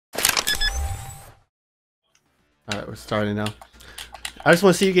Alright, we're starting now. I just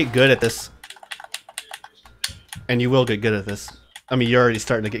want to see you get good at this. And you will get good at this. I mean, you're already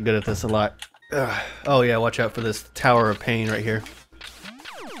starting to get good at this a lot. Ugh. Oh yeah, watch out for this tower of pain right here.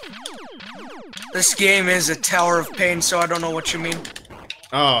 This game is a tower of pain, so I don't know what you mean.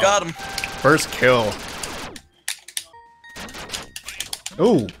 Oh. Got him. First kill.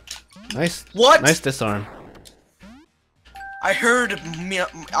 Ooh. Nice. What? Nice disarm. I heard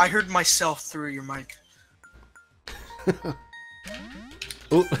myself through your mic.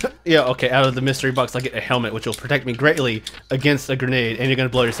 Ooh. Yeah, okay, out of the mystery box I get a helmet, which will protect me greatly against a grenade, and you're gonna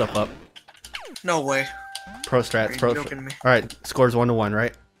blow yourself up. No way. Pro strats, pro. Joking me. Alright, scores 1-1,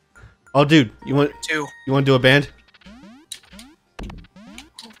 right? Oh dude, you want to do a band?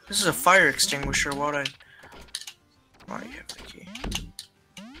 This is a fire extinguisher, why would I have the key?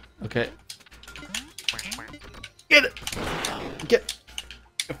 Okay. Get it! Get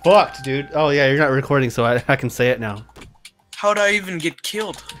fucked, dude. Oh yeah, you're not recording, so I can say it now. How'd I even get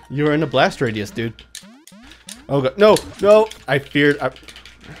killed? You were in a blast radius, dude. Oh god, no, no! I feared.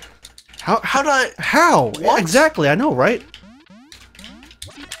 How'd I? How? What? Yeah, exactly, I know, right?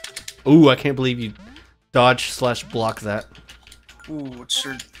 Ooh, I can't believe you dodge/block that. Ooh,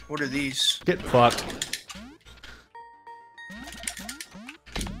 what are these? Get fucked.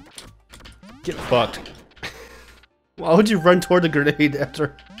 Get fucked. Why would you run toward the grenade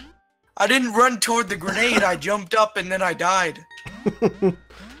after? I didn't run toward the grenade, I jumped up and then I died.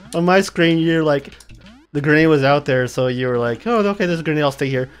 On my screen, you're like, the grenade was out there, so you were like, oh, okay, there's a grenade, I'll stay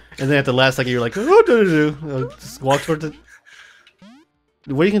here. And then at the last second, you're like, oh, just walk toward the...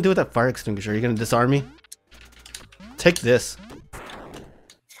 What are you gonna do with that fire extinguisher? Are you gonna disarm me? Take this.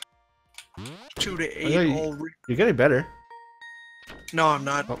 2 to 8 already. You're getting better. No, I'm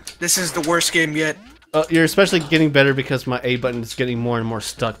not. Oh. This is the worst game yet. You're especially getting better because my A button is getting more and more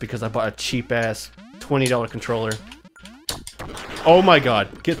stuck because I bought a cheap-ass $20 controller. Oh my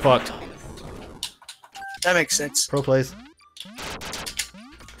god, get fucked. That makes sense. Pro plays.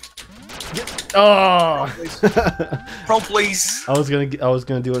 Oh! Pro please. I was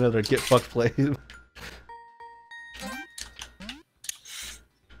gonna do another get fucked play.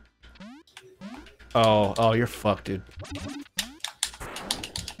 Oh, you're fucked, dude.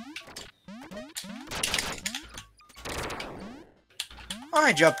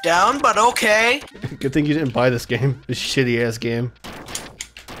 I jumped down, but okay. Good thing you didn't buy this game. This shitty ass game.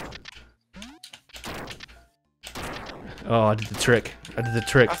 Oh, I did the trick. I did the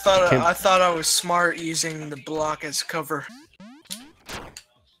trick. I thought I was smart using the block as cover.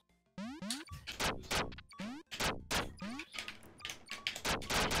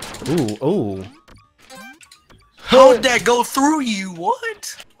 Ooh. How'd that go through you?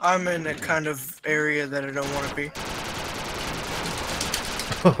 What? I'm in a kind of area that I don't want to be.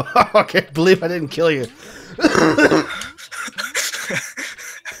 I can't believe I didn't kill you.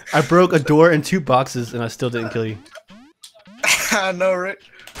 I broke a door and 2 boxes and I still didn't kill you. I know, right?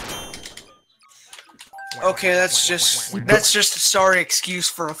 Okay, that's just a sorry excuse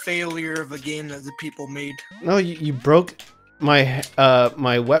for a failure of a game that the people made. No, you broke my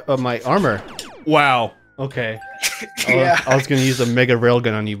my armor. Wow. Okay. Yeah. I was gonna use a mega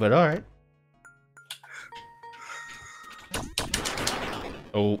railgun on you, but all right.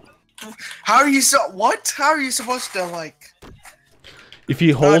 Oh. How are you what? How are you supposed to like? If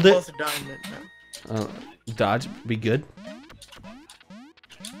you hold it, both are dying now. dodge, be good.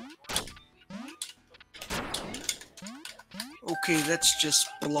 Okay, that's just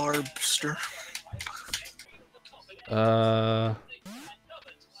Blarbster.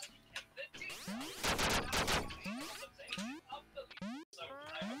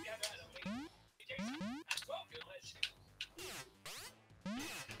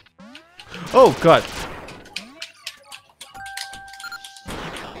 Oh god.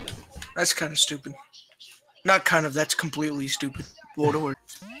 That's kind of stupid. Not kind of, that's completely stupid. Whatever.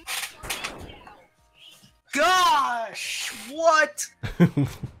 Gosh! What?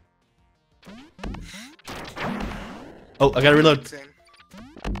 Oh, I gotta reload.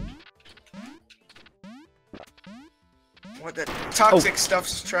 What the toxic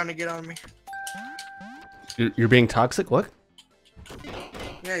stuff's trying to get on me. You're being toxic? What?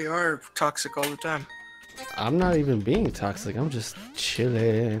 Yeah, you are toxic all the time. I'm not even being toxic. I'm just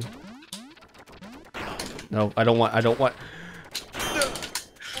chilling. No, I don't want.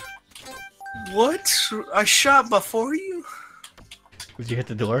 What? I shot before you? Did you hit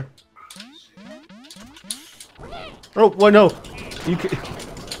the door? Oh, what? No. You could...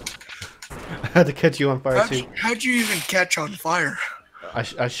 I had to catch you on fire too. How'd you even catch on fire?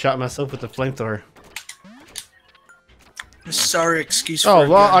 I shot myself with the flamethrower. Sorry excuse for Oh,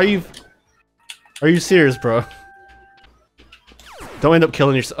 well, are you serious, bro? Don't end up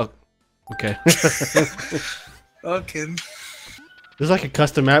killing yourself. Oh, okay. Okay. There's like a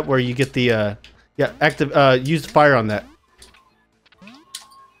custom map where you get the use fire on that.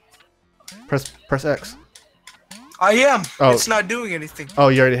 Press X. I am. Oh. It's not doing anything. Oh,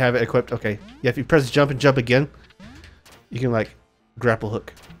 you already have it equipped. Okay. Yeah, if you press jump and jump again, you can like grapple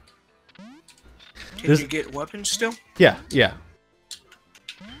hook. Can you get weapons still? Yeah, yeah.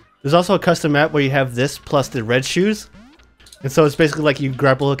 There's also a custom map where you have this plus the red shoes. And so it's basically like you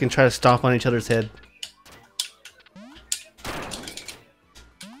grapple hook and try to stomp on each other's head.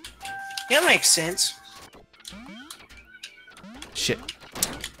 Yeah, makes sense. Shit.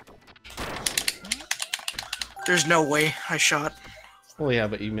 There's no way I shot. Oh yeah,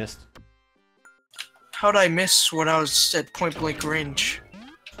 but you missed. How'd I miss when I was at point blank range?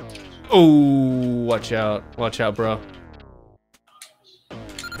 Oh, watch out. Watch out, bro.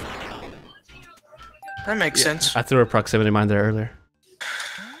 That makes sense. I threw a proximity mine there earlier.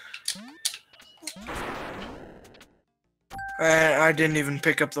 I didn't even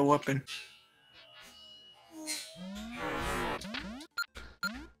pick up the weapon.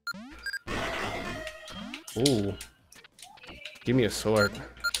 Ooh. Give me a sword.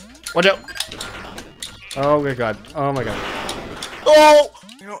 Watch out! Oh my god. Oh my god. Oh!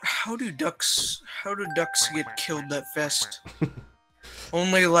 You know, how do ducks get killed that fast?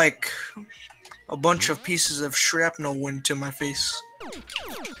 Only like a bunch of pieces of shrapnel went to my face.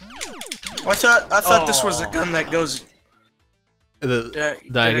 I thought this was a gun that goes. Did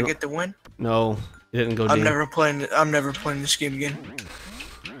I get the win? No, it didn't go. I'm never playing this game again.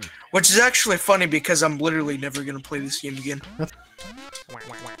 Which is actually funny because I'm literally never gonna play this game again.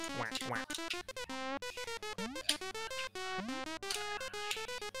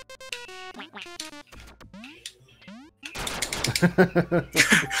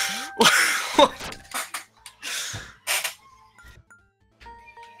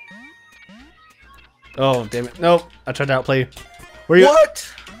 Oh damn it! Nope, I tried to outplay you. Where you?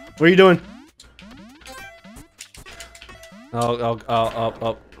 What? What are you doing?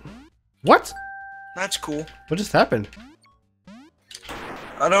 Oh. What? That's cool. What just happened?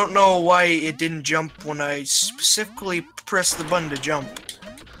 I don't know why it didn't jump when I specifically pressed the button to jump.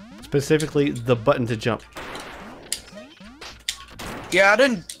 Specifically, the button to jump. Yeah, I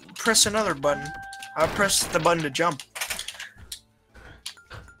didn't press another button. I pressed the button to jump.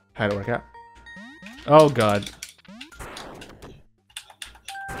 How'd it work out? Oh god.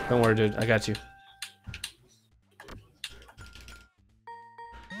 Don't worry, dude. I got you.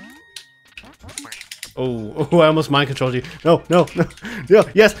 Oh, I almost mind controlled you. No.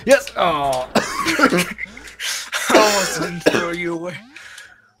 Yes. Oh. I almost didn't throw you away.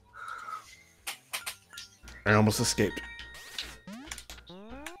 I almost escaped.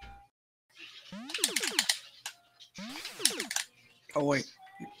 Oh wait.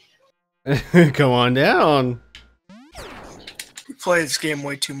 Come on down. You play this game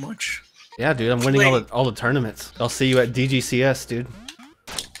way too much. Yeah, dude. I'm winning all the tournaments. I'll see you at DGCS, dude.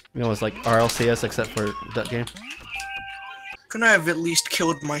 You know, it's like RLCS except for Duck Game. Couldn't I have at least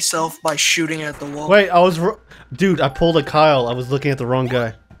killed myself by shooting at the wall? Wait, dude, I pulled a Kyle. I was looking at the wrong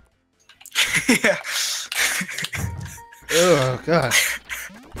guy. Yeah. Oh, God.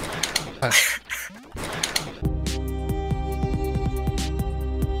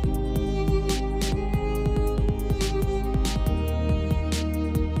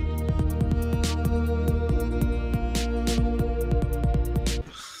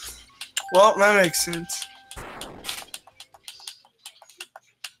 Well, that makes sense.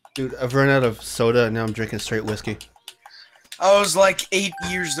 Dude, I've run out of soda and now I'm drinking straight whiskey. I was like 8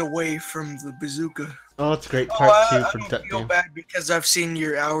 years away from the bazooka. Oh, that's great. Part 2 for I Duck don't feel Game. bad because I've seen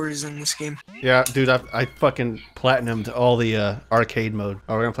your hours in this game. Yeah, dude, I fucking platinumed all the arcade mode.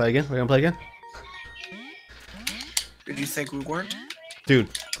 Oh, we're gonna play again? We're gonna play again? Did you think we weren't? Dude,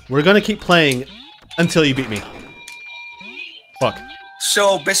 we're gonna keep playing until you beat me. Fuck.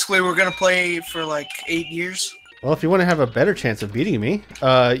 So basically, we're gonna play for like 8 years. Well, if you want to have a better chance of beating me,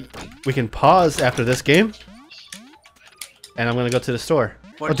 we can pause after this game. And I'm gonna go to the store.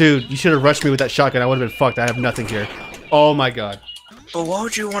 What? Oh, dude, you should have rushed me with that shotgun. I would have been fucked. I have nothing here. Oh my god. But why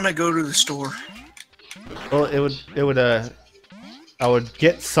would you want to go to the store? Well, I would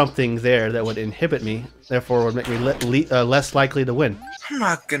get something there that would inhibit me. Therefore, would make me less likely to win. I'm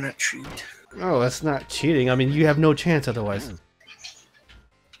not gonna cheat. Oh, that's not cheating. I mean, you have no chance otherwise.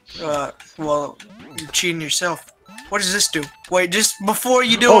 Well, you're cheating yourself. What does this do? Wait, just before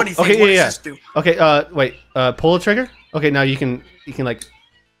you do anything, okay, what does this do? Okay, wait, pull the trigger? Okay, now you can like,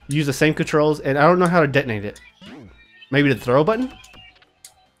 use the same controls, and I don't know how to detonate it. Maybe the throw button?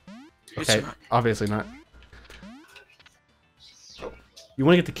 Okay, obviously not. You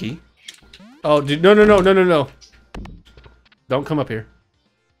want to get the key? Oh, dude, no, no, no, no, no, no. Don't come up here.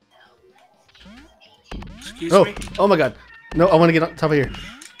 Excuse Oh, me? oh my god. No, I want to get on top of here.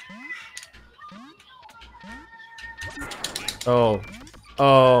 Oh.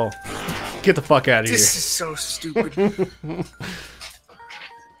 Oh. Get the fuck out of here. This is so stupid.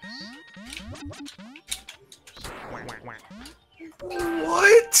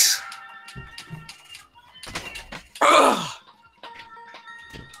 What? Ugh.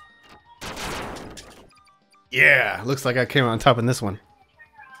 Yeah, looks like I came on top in this one.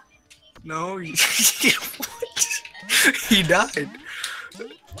 No, he, what? He died.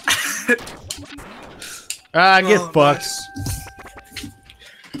 Ah, get Oh, fucked. nice.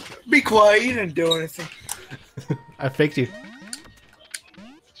 Be quiet, you didn't do anything. I faked you.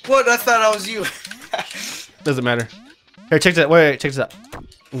 What? I thought I was you. Doesn't matter. Here, check that. Wait, check this out.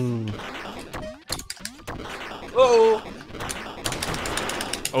 Oh.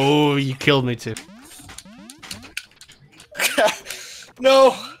 Oh, you killed me too.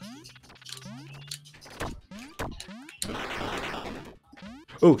 No.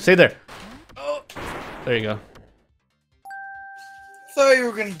 Oh, stay there. Oh. There you go. Thought you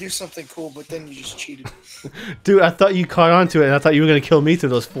were gonna do something cool, but then you just cheated. Dude, I thought you caught on to it, and I thought you were gonna kill me through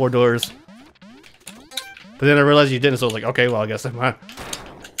those 4 doors. But then I realized you didn't, so I was like, okay, well, I guess I might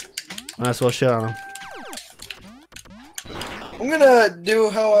as well shit on him. I'm gonna do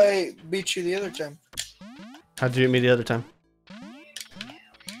how I beat you the other time. How'd you beat me the other time?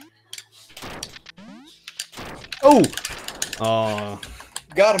 Oh! Oh.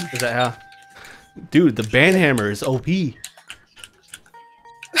 Got him. Is that how? Dude, the band hammer is OP.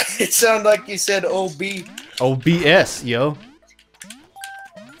 It sounded like you said OB. OBS, yo.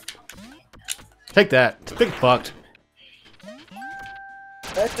 Take that. It's big fucked.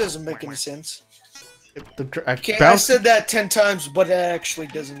 That doesn't make any sense. I I said that 10 times, but it actually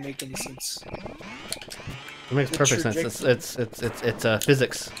doesn't make any sense. It makes perfect sense. ridiculous. It's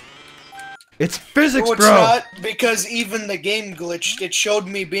physics. It's physics, No, it's bro. not, because even the game glitched. It showed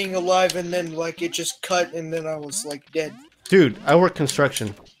me being alive, and then like it just cut, and then I was like dead. Dude, I work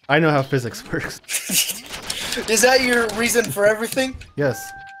construction. I know how physics works. Is that your reason for everything? Yes.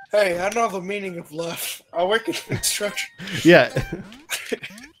 Hey, I know the meaning of life. I work in construction. Yeah.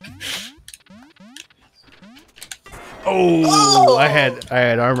 Oh, I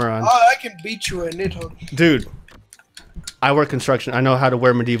had armor on. Oh, I can beat you at Nidhogg. Dude, I work construction. I know how to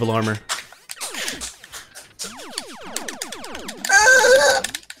wear medieval armor.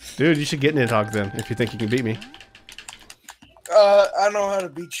 Dude, you should get Nidhogg then if you think you can beat me. I know how to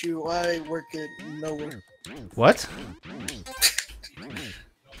beat you. I work at nowhere. What?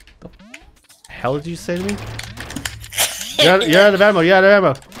 The hell did you say to me? You're out of ammo. You're out of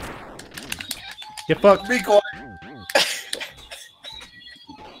ammo. Get fucked. Be quiet.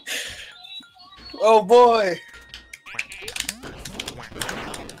 Oh boy.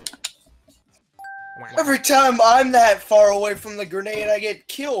 Every time I'm that far away from the grenade, I get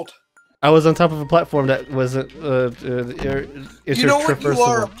killed. I was on top of a platform that wasn't You know what? You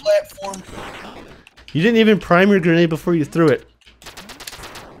are a platform. You didn't even prime your grenade before you threw it.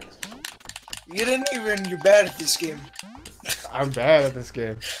 You didn't even. You're bad at this game. I'm bad at this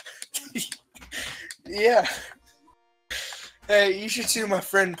game. Yeah. Hey, you should see my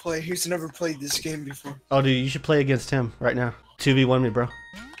friend play. He's never played this game before. Oh, dude, you should play against him right now. 2v1 me, bro.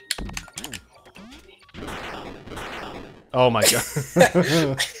 Oh my god.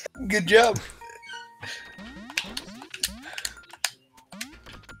 Good job.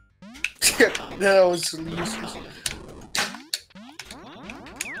 That was useless.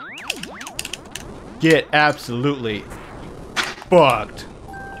 Get absolutely fucked.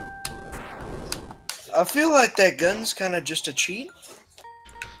 I feel like that gun's kind of just a cheat.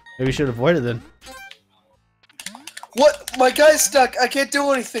 Maybe you should avoid it then. What? My guy's stuck. I can't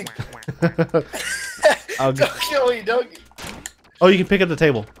do anything. I'll Don't kill me, don't. Oh, you can pick up the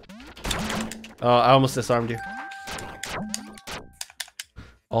table. Oh, I almost disarmed you.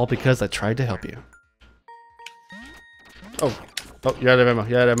 All because I tried to help you. Oh. Oh, you're out of ammo.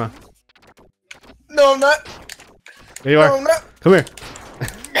 You're out of ammo. No, I'm not. There you are. No, I'm not. Come here.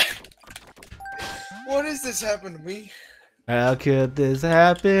 What does this happen to me? How could this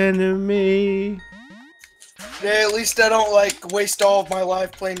happen to me? Yeah, at least I don't like waste all of my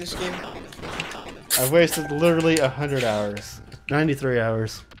life playing this game. I've wasted literally 100 hours. 93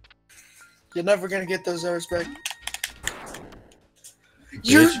 hours. You're never gonna get those hours back.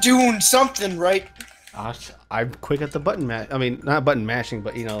 You're doing something right. Gosh, I'm quick at the button mash. I mean, not button mashing,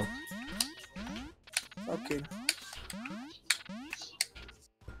 but you know. Okay.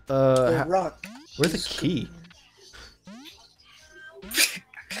 How, Rock. where's the key?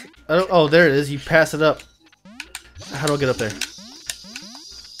 Oh, there it is. You pass it up. How do I get up there?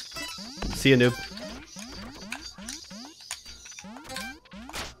 See ya, noob.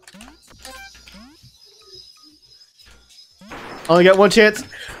 Only got one chance.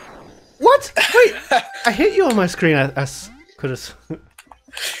 What? Wait, I hit you on my screen. I could have.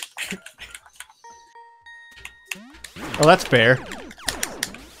 Oh, that's fair.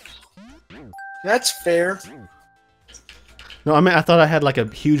 That's fair. No, I mean, I thought I had like a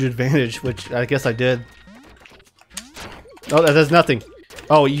huge advantage, which I guess I did. Oh, that does nothing.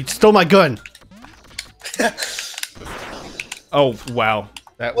 Oh, you stole my gun. Oh, wow.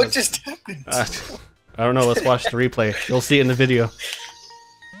 That What was, just happened? I don't know. Let's watch the replay. You'll see it in the video.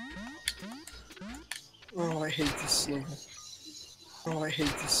 Oh, I hate this level. Oh, I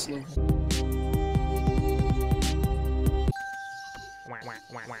hate this level.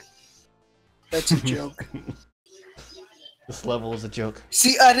 That's a joke. This level is a joke.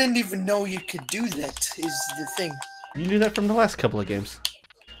 See, I didn't even know you could do that, is the thing. You knew that from the last couple of games.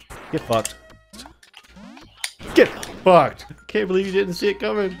 Get fucked. Get fucked. Can't believe you didn't see it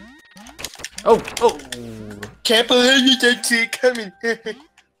coming. Oh, oh. Can't believe you didn't see it coming.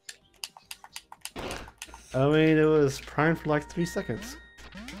 I mean, it was primed for like 3 seconds.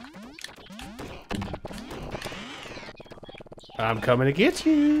 I'm coming to get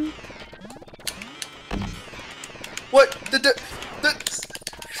you. What?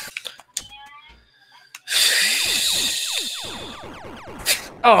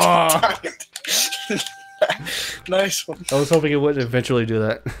 Oh. Nice one. I was hoping it wouldn't eventually do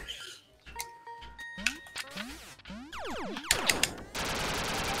that.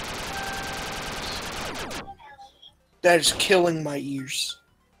 That is killing my ears.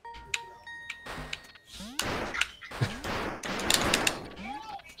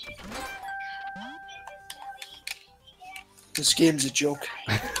 This game's a joke.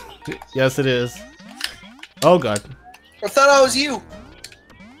 Yes, it is. Oh god. I thought I was you.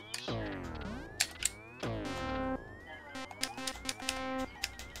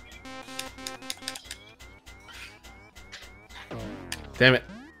 Damn it.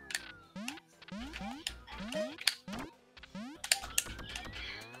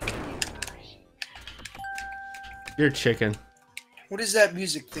 You're chicken. What is that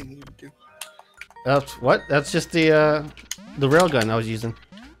music thing you do? That's what? That's just the railgun I was using.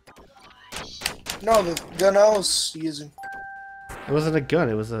 No, the gun I was using. It wasn't a gun,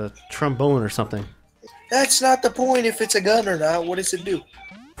 it was a trombone or something. That's not the point if it's a gun or not. What does it do?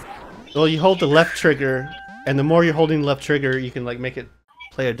 Well, you hold the left trigger, and the more you're holding the left trigger, you can like make it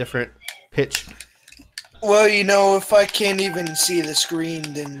play a different pitch. Well, you know, if I can't even see the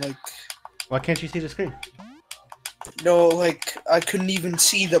screen, then like... Why can't you see the screen? No, like, I couldn't even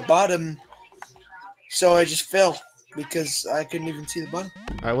see the bottom, so I just fell, because I couldn't even see the bottom.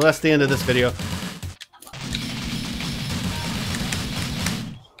 Alright, well that's the end of this video.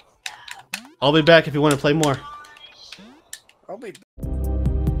 I'll be back if you want to play more. I'll be back.